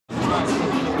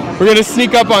We're gonna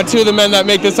sneak up on two of the men that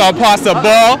make this all possible.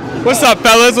 What's up,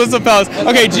 fellas? What's up, fellas?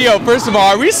 Okay, Gio, first of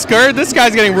all, are we scared? This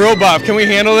guy's getting real buff. Can we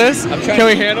handle this? Can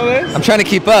we handle this? I'm trying to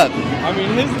keep up. I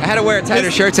mean, I had to wear a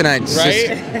tighter shirt tonight.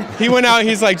 Right? He went out,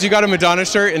 he's like, do you got a Madonna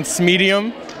shirt in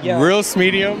medium? Yeah. Real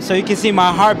medium? So you can see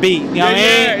my heartbeat. You know what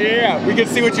I mean? Yeah. We can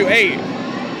see what you ate.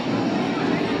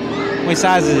 What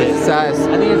size is it? Size.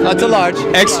 I think it's a large.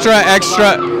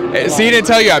 Extra. See, he didn't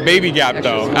tell you at Baby Gap,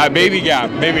 though. At Baby Gap.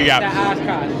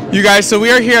 You guys, so we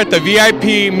are here at the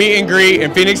VIP meet and greet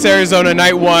in Phoenix, Arizona,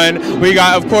 night 1. We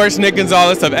got, of course, Nick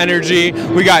Gonzalez of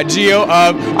NRG. We got Gio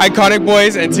of Iconic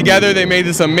Boyz, and together they made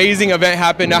this amazing event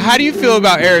happen. Now, how do you feel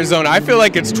about Arizona? I feel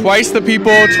like it's twice the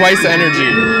people, twice the energy.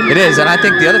 It is, and I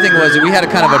think the other thing was that we had a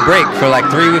kind of a break for like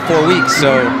 3 or 4 weeks,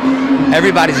 so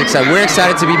everybody's excited. We're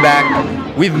excited to be back.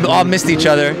 We've all missed each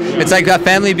other. It's like a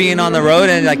family being on the road,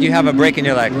 and like you have a break, and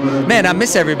you're like, man, I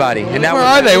miss everybody. And now Where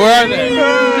are they?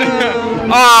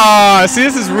 Ah, see,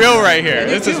 this is real right here.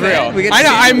 This is real. I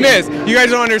know. I miss. You guys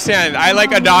don't understand. I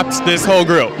like adopt this whole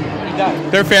group.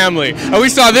 They're family. And we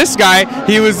saw this guy.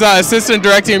 He was assistant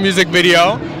directing a music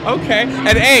video. Okay.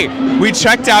 And hey, we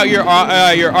checked out your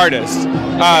artist,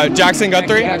 Jackson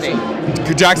Guthrie.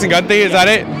 Jackson Guthrie, is that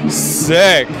it?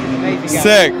 Sick.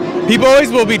 Sick. People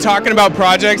always will be talking about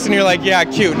projects, and you're like, yeah,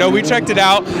 cute. No, we checked it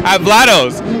out at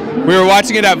Vlado's. We were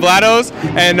watching it at Vlado's,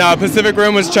 and Pacific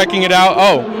Rim was checking it out.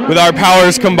 Oh, with our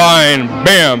powers combined,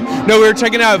 bam. No, we were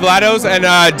checking it out at Vlado's, and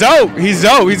dope. He's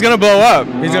dope. He's gonna blow up.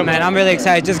 Man, I'm really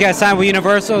excited. Just got signed with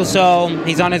Universal, so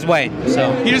he's on his way.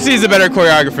 So he just needs a better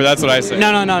choreographer. That's what I say.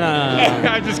 No.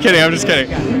 I'm just kidding. I'm just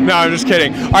kidding. No, I'm just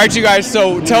kidding. All right, you guys.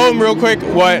 So tell them real quick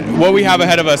what we have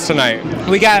ahead of us tonight.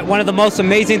 We got one of the most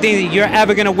amazing things that you're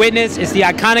ever gonna witness. It's the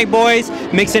Iconic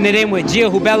Boyz mixing it in with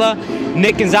Hubela,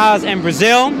 Nick Gonzalez, and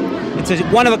Brazil. It's a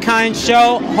one-of-a-kind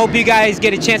show. Hope you guys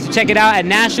get a chance to check it out at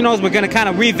Nationals. We're going to kind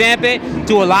of revamp it,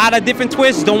 do a lot of different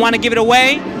twists. Don't want to give it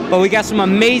away, but we got some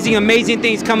amazing, amazing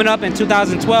things coming up in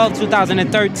 2012,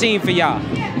 2013 for y'all.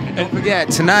 Don't forget,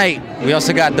 tonight, we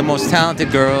also got the most talented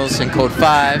girls in Code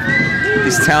 5.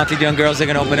 These talented young girls are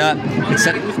going to open up.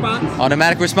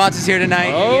 Automatic Response is here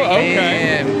tonight. Oh,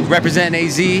 okay. And representing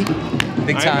AZ.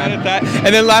 Big time. I'm mad at that.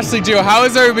 And then lastly, Gio, how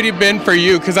has everybody been for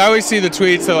you? Because I always see the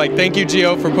tweets that like, thank you,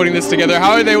 Gio, for putting this together.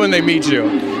 How are they when they meet you?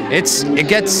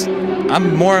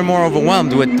 I'm more and more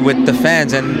overwhelmed with the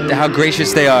fans and how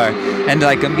gracious they are. And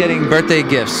like, I'm getting birthday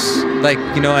gifts, like,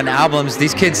 you know, and albums.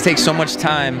 These kids take so much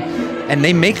time and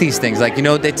they make these things. Like, you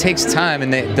know, it takes time,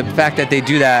 and the fact that they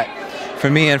do that for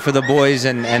me and for the boys,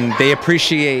 and they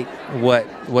appreciate what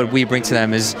we bring to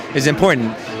them is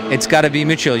important. It's got to be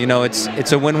mutual, you know.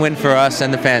 It's a win-win for us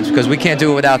and the fans, because we can't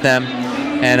do it without them,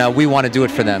 and we want to do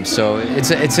it for them. So it's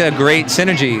a great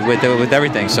synergy with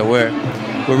everything. So we're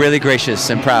really gracious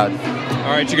and proud.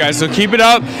 All right, you guys. So keep it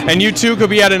up, and you too could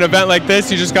be at an event like this.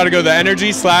 You just got to go to the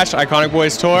NRG/Iconic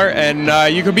Boyz tour, and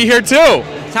you could be here too.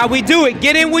 That's how we do it.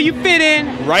 Get in where you fit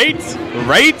in. Right.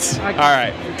 All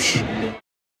right.